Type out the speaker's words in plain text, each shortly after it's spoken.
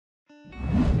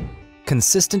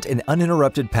consistent and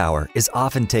uninterrupted power is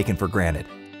often taken for granted.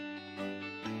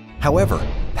 However,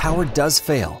 power does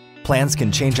fail, plans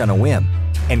can change on a whim,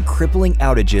 and crippling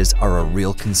outages are a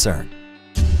real concern.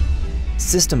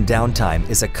 System downtime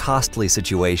is a costly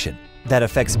situation that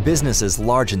affects businesses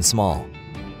large and small.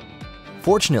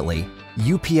 Fortunately,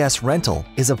 UPS Rental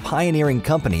is a pioneering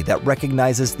company that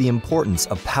recognizes the importance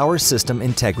of power system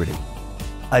integrity.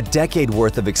 A decade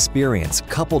worth of experience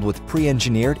coupled with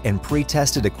pre-engineered and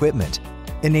pre-tested equipment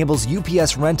enables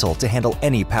UPS Rental to handle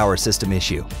any power system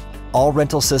issue. All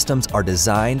rental systems are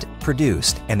designed,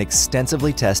 produced, and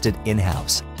extensively tested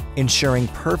in-house, ensuring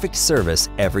perfect service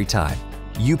every time.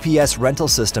 UPS rental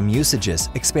system usages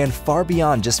expand far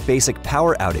beyond just basic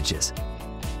power outages,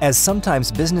 as sometimes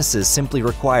businesses simply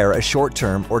require a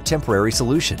short-term or temporary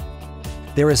solution.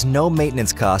 There is no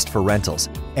maintenance cost for rentals,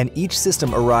 and each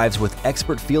system arrives with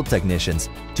expert field technicians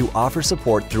to offer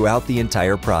support throughout the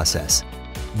entire process.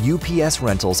 UPS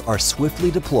rentals are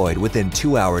swiftly deployed within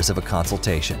 2 hours of a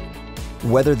consultation.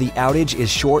 Whether the outage is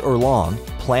short or long,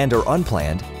 planned or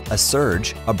unplanned, a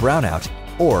surge, a brownout,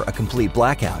 or a complete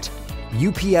blackout,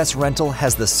 UPS Rental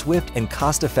has the swift and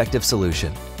cost-effective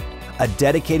solution. A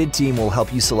dedicated team will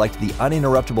help you select the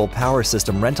uninterruptible power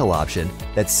system rental option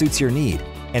that suits your need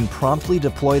and promptly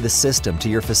deploy the system to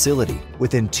your facility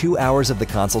within 2 hours of the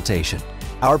consultation.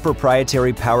 Our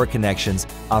proprietary power connections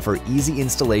offer easy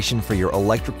installation for your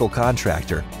electrical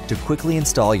contractor to quickly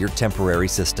install your temporary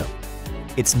system.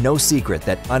 It's no secret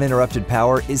that uninterrupted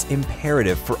power is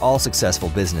imperative for all successful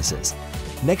businesses.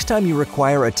 Next time you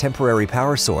require a temporary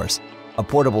power source, a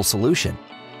portable solution,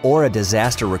 or a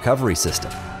disaster recovery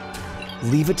system,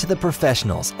 leave it to the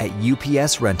professionals at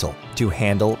UPS Rental to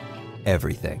handle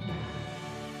everything.